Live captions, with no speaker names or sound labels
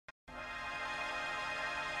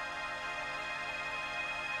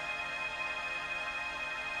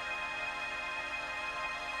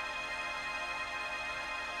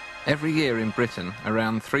Every year in Britain,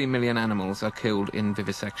 around 3 million animals are killed in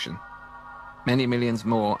vivisection. Many millions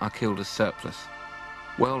more are killed as surplus.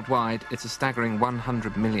 Worldwide, it's a staggering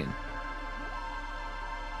 100 million.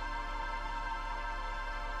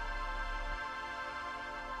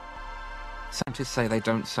 Scientists say they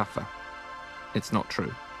don't suffer. It's not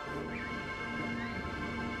true.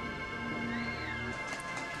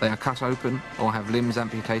 They are cut open or have limbs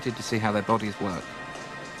amputated to see how their bodies work.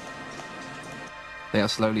 They are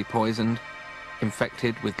slowly poisoned,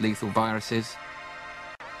 infected with lethal viruses,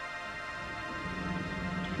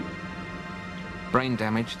 brain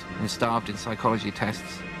damaged and starved in psychology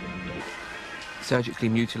tests, surgically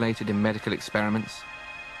mutilated in medical experiments.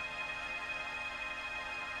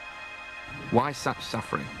 Why such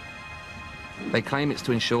suffering? They claim it's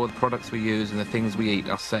to ensure the products we use and the things we eat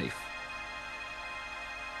are safe.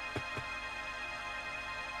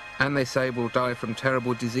 And they say we'll die from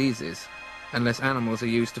terrible diseases unless animals are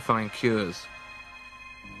used to find cures.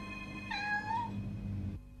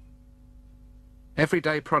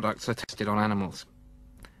 Everyday products are tested on animals.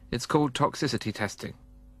 It's called toxicity testing,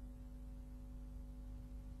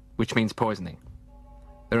 which means poisoning.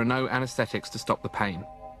 There are no anesthetics to stop the pain.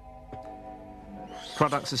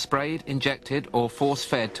 Products are sprayed, injected, or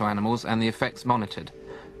force-fed to animals and the effects monitored,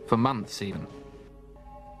 for months even.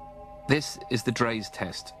 This is the Drey's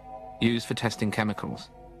test, used for testing chemicals.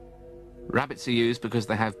 Rabbits are used because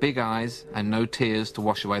they have big eyes and no tears to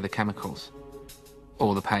wash away the chemicals,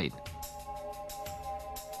 or the pain.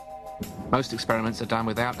 Most experiments are done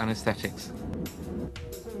without anesthetics,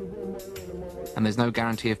 and there's no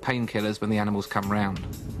guarantee of painkillers when the animals come round.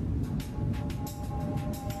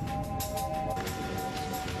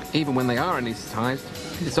 Even when they are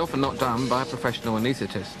anaesthetised, it's often not done by a professional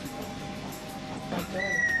anaesthetist.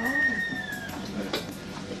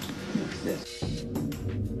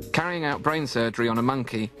 Carrying out brain surgery on a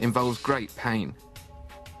monkey involves great pain.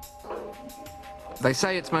 They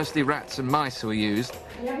say it's mostly rats and mice who are used,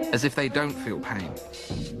 as if they don't feel pain.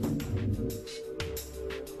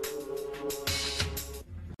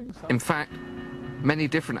 In fact, many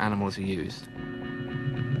different animals are used.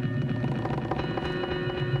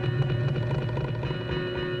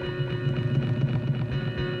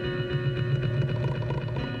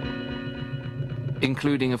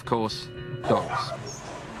 Including, of course, dogs.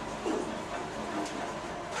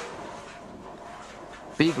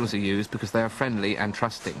 Beagles are used because they are friendly and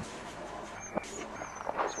trusting.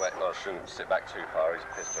 It's wet, I shouldn't sit back too far, he's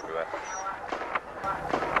pissed everywhere.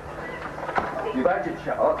 You've had your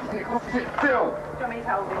shot, sit still!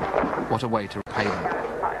 What a way to repay them.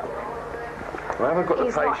 I haven't got the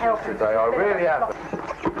patience today, I really haven't.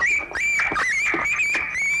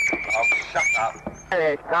 Oh, shut up.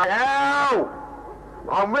 Hey, no!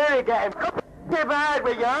 I'm really getting bad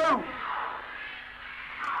with you!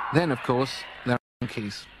 Then, of course, there are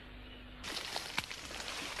monkeys.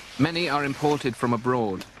 Many are imported from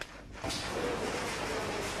abroad,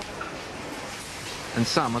 and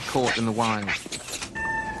some are caught in the wild.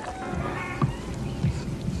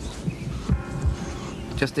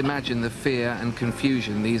 Just imagine the fear and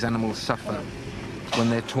confusion these animals suffer when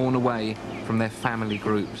they're torn away from their family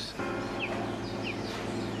groups.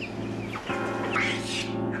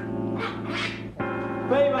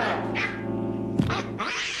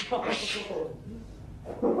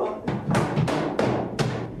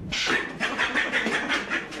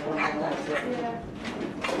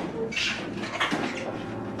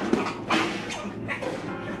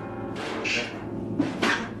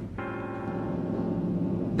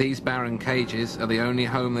 These barren cages are the only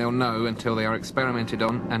home they'll know until they are experimented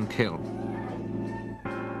on and killed.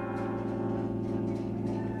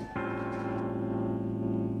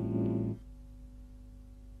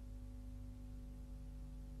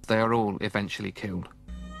 They are all eventually killed.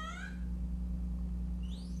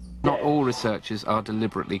 Not all researchers are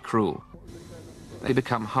deliberately cruel. They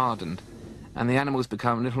become hardened, and the animals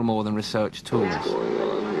become little more than research tools.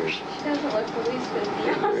 She doesn't look the least bit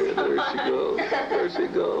There she goes. There she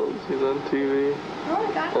goes. She's on TV. Oh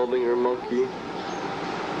my God. Holding her monkey.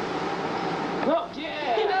 Oh,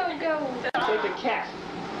 yeah! Go. Take the cat.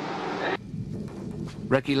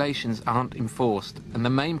 Regulations aren't enforced, and the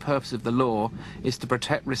main purpose of the law is to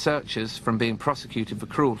protect researchers from being prosecuted for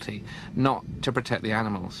cruelty, not to protect the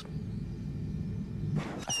animals.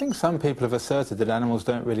 I think some people have asserted that animals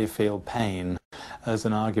don't really feel pain as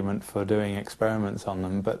an argument for doing experiments on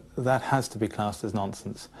them, but that has to be classed as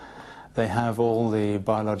nonsense. They have all the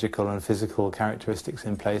biological and physical characteristics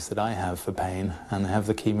in place that I have for pain, and they have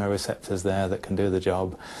the chemoreceptors there that can do the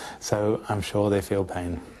job, so I'm sure they feel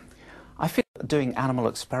pain. I feel that doing animal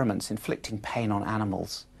experiments, inflicting pain on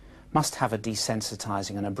animals, must have a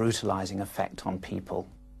desensitizing and a brutalizing effect on people.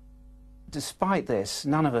 Despite this,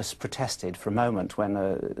 none of us protested for a moment when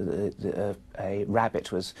a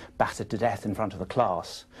rabbit was battered to death in front of a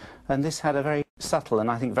class. And this had a very subtle and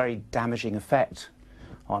I think very damaging effect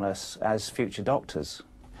on us as future doctors.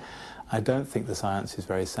 I don't think the science is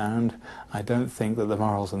very sound. I don't think that the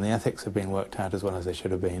morals and the ethics have been worked out as well as they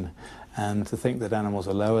should have been. And to think that animals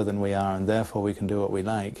are lower than we are and therefore we can do what we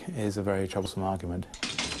like is a very troublesome argument.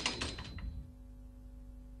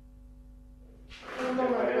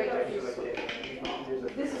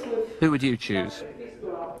 Who would you choose?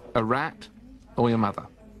 A rat or your mother?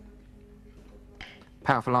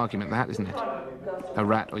 Powerful argument that, isn't it? A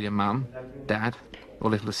rat or your mum, dad, or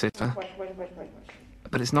little sister?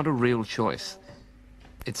 But it's not a real choice.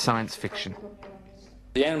 It's science fiction.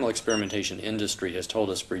 The animal experimentation industry has told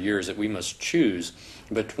us for years that we must choose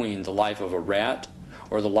between the life of a rat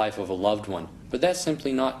or the life of a loved one. But that's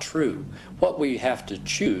simply not true. What we have to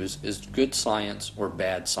choose is good science or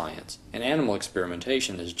bad science. And animal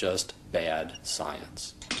experimentation is just bad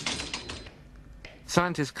science.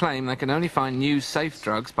 Scientists claim they can only find new safe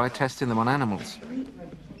drugs by testing them on animals.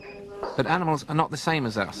 But animals are not the same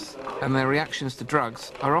as us, and their reactions to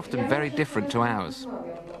drugs are often very different to ours.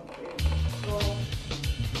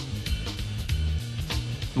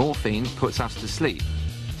 Morphine puts us to sleep,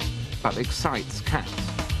 but excites cats.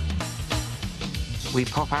 We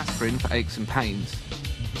pop aspirin for aches and pains.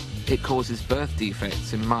 It causes birth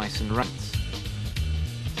defects in mice and rats.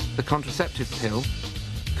 The contraceptive pill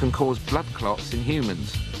can cause blood clots in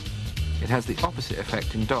humans. It has the opposite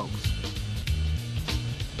effect in dogs.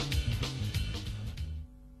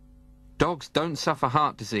 Dogs don't suffer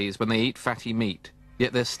heart disease when they eat fatty meat,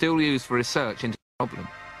 yet they're still used for research into the problem.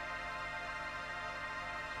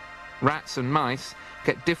 Rats and mice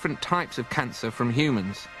get different types of cancer from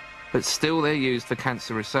humans, but still they're used for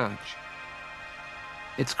cancer research.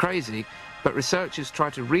 It's crazy, but researchers try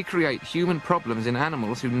to recreate human problems in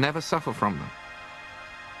animals who never suffer from them.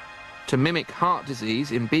 To mimic heart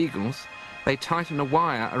disease in beagles, they tighten a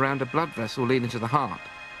wire around a blood vessel leading to the heart.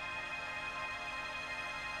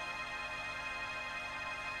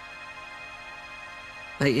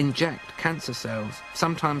 They inject cancer cells,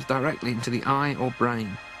 sometimes directly into the eye or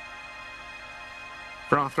brain.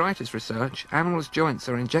 For arthritis research, animals' joints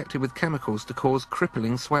are injected with chemicals to cause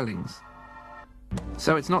crippling swellings.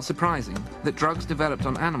 So it's not surprising that drugs developed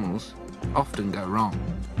on animals often go wrong.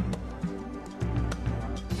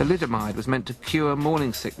 Thalidomide was meant to cure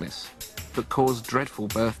morning sickness, but caused dreadful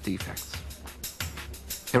birth defects.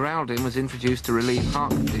 Iraldin was introduced to relieve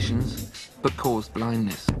heart conditions, but caused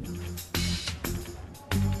blindness.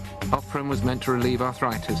 Oprum was meant to relieve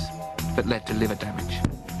arthritis, but led to liver damage.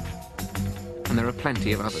 And there are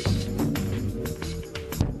plenty of others.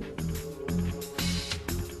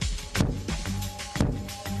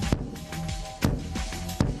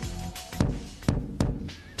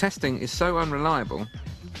 Testing is so unreliable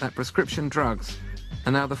that prescription drugs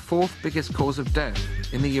are now the fourth biggest cause of death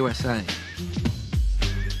in the USA.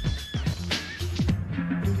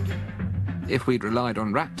 If we'd relied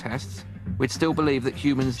on rat tests, we'd still believe that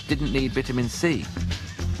humans didn't need vitamin C,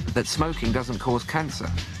 that smoking doesn't cause cancer,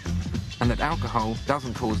 and that alcohol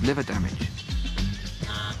doesn't cause liver damage.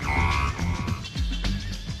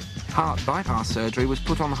 Heart bypass surgery was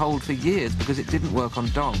put on hold for years because it didn't work on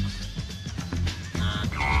dogs.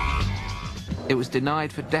 It was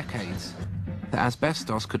denied for decades that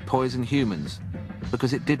asbestos could poison humans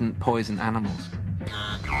because it didn't poison animals.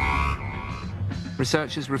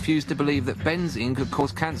 Researchers refused to believe that benzene could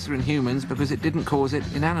cause cancer in humans because it didn't cause it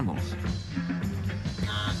in animals.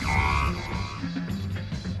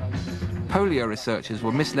 Polio researchers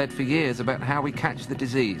were misled for years about how we catch the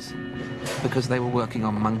disease because they were working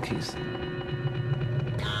on monkeys.